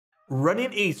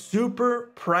Running a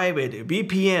super private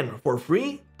VPN for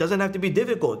free doesn't have to be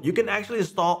difficult. You can actually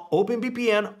install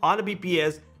OpenVPN on a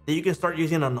VPS that you can start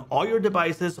using on all your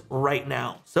devices right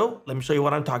now. So let me show you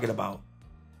what I'm talking about.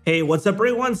 Hey, what's up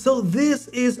everyone? So this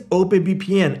is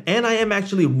OpenVPN and I am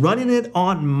actually running it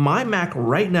on my Mac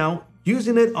right now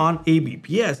using it on a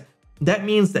VPS. That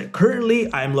means that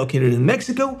currently I am located in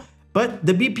Mexico, but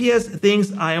the VPS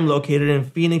thinks I am located in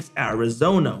Phoenix,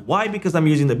 Arizona. Why? Because I'm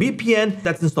using the VPN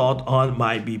that's installed on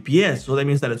my VPS. So that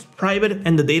means that it's private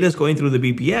and the data is going through the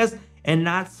VPS and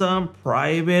not some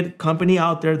private company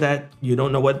out there that you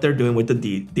don't know what they're doing with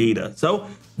the data. So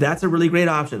that's a really great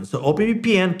option. So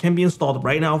OpenVPN can be installed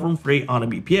right now for free on a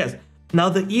VPS. Now,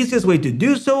 the easiest way to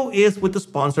do so is with the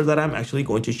sponsor that I'm actually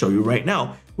going to show you right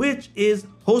now, which is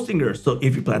Hostinger. So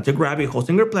if you plan to grab a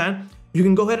Hostinger plan, you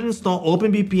can go ahead and install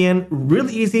OpenVPN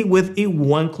really easy with a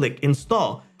one-click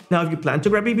install. Now, if you plan to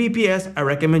grab a VPS, I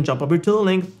recommend jump over to the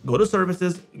link, go to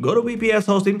services, go to VPS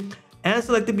hosting, and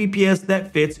select the VPS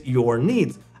that fits your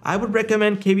needs. I would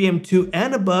recommend KVM2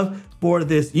 and above for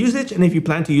this usage. And if you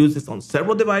plan to use this on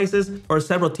several devices or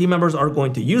several team members are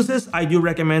going to use this, I do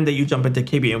recommend that you jump into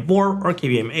KVM4 or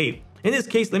KVM8. In this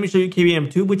case, let me show you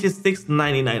KVM2, which is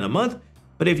 $6.99 a month.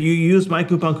 But if you use my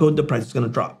coupon code, the price is going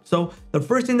to drop. So the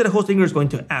first thing that Hostinger is going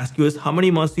to ask you is how many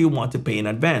months do you want to pay in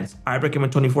advance? I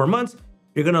recommend 24 months.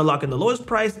 You're going to lock in the lowest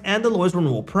price and the lowest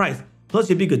renewal price. Plus,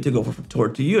 you'll be good to go for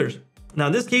 2 years. Now,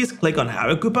 in this case, click on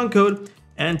have a coupon code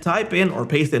and type in or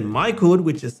paste in my code,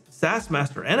 which is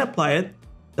SaaSmaster, and apply it.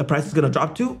 The price is going to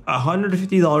drop to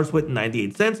 $150 with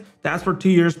 98 cents. That's for 2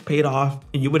 years paid off,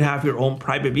 and you would have your own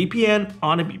private VPN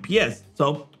on a VPS.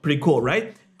 So pretty cool,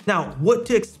 right? Now, what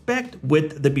to expect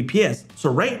with the VPS?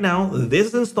 So right now, this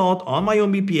is installed on my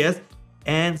own VPS,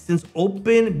 and since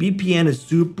OpenVPN is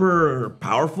super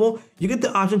powerful, you get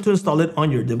the option to install it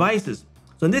on your devices.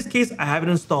 So in this case, I have it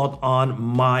installed on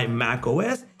my Mac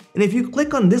OS, and if you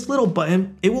click on this little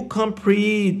button, it will come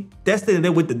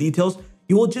pre-designated with the details.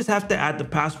 You will just have to add the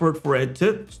password for it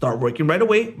to start working right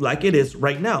away, like it is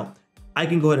right now. I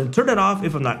can go ahead and turn it off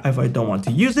if I don't want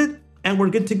to use it, and we're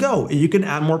good to go. You can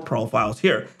add more profiles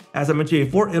here. As I mentioned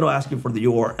before, it'll ask you for the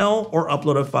URL or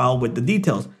upload a file with the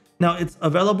details. Now, it's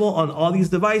available on all these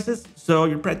devices, so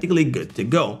you're practically good to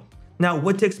go. Now,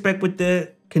 what to expect with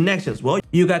the connections? Well,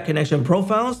 you got connection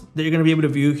profiles that you're gonna be able to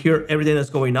view here everything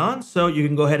that's going on. So you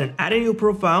can go ahead and add a new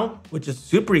profile, which is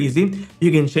super easy.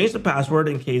 You can change the password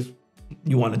in case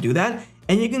you wanna do that.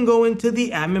 And you can go into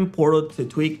the admin portal to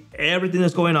tweak everything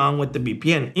that's going on with the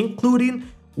VPN, including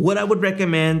what I would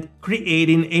recommend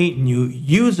creating a new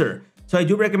user. So I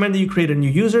do recommend that you create a new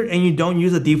user and you don't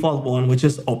use the default one, which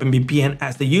is OpenVPN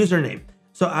as the username.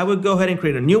 So I would go ahead and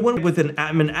create a new one with an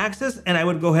admin access, and I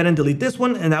would go ahead and delete this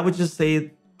one, and I would just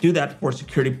say do that for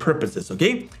security purposes,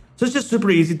 okay? So it's just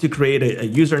super easy to create a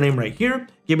username right here,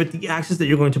 give it the access that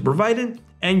you're going to provide it,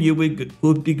 and you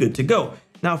would be good to go.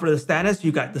 Now for the status,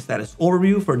 you got the status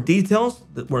overview for details,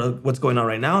 what's going on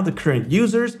right now, the current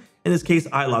users. In this case,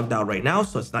 I logged out right now,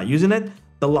 so it's not using it.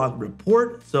 The log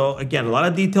report. So again, a lot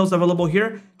of details available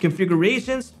here.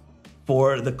 Configurations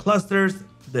for the clusters,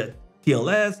 the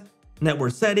TLS,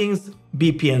 network settings,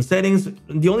 VPN settings.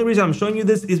 The only reason I'm showing you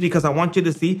this is because I want you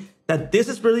to see that this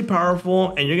is really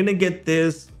powerful and you're gonna get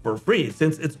this for free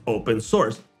since it's open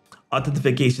source.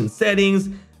 Authentication settings,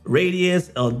 radius,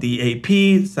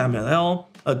 LDAP, SAML,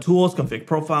 tools, config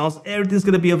profiles, everything's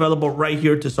gonna be available right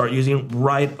here to start using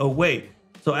right away.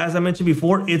 So as I mentioned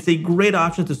before, it's a great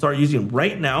option to start using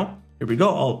right now. Here we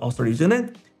go, I'll start using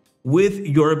it with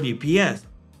your VPS.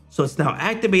 So it's now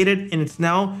activated and it's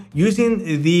now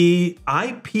using the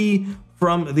IP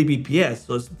from the VPS.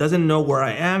 So it doesn't know where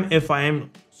I am if I am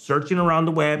searching around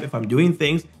the web, if I'm doing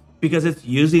things, because it's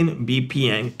using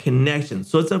VPN connections.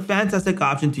 So it's a fantastic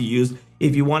option to use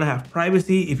if you want to have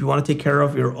privacy, if you want to take care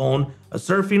of your own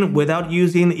surfing without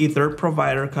using a third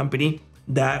provider company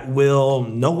that will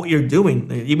know what you're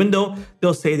doing. Even though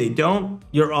they'll say they don't,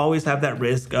 you'll always have that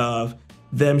risk of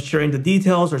them sharing the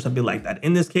details or something like that.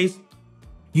 In this case,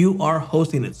 you are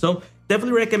hosting it. So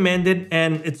definitely recommend it,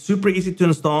 and it's super easy to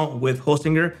install with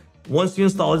Hostinger. Once you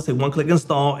install it, say one-click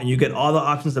install, and you get all the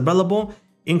options available,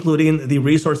 including the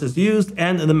resources used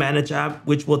and the manage app,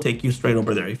 which will take you straight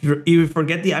over there. If you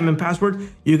forget the admin password,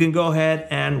 you can go ahead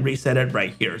and reset it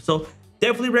right here. So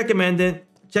definitely recommend it.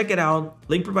 Check it out,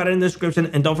 link provided in the description,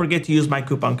 and don't forget to use my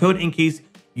coupon code in case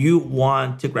you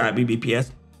want to grab a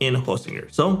VPS in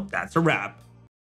Hostinger. So that's a wrap.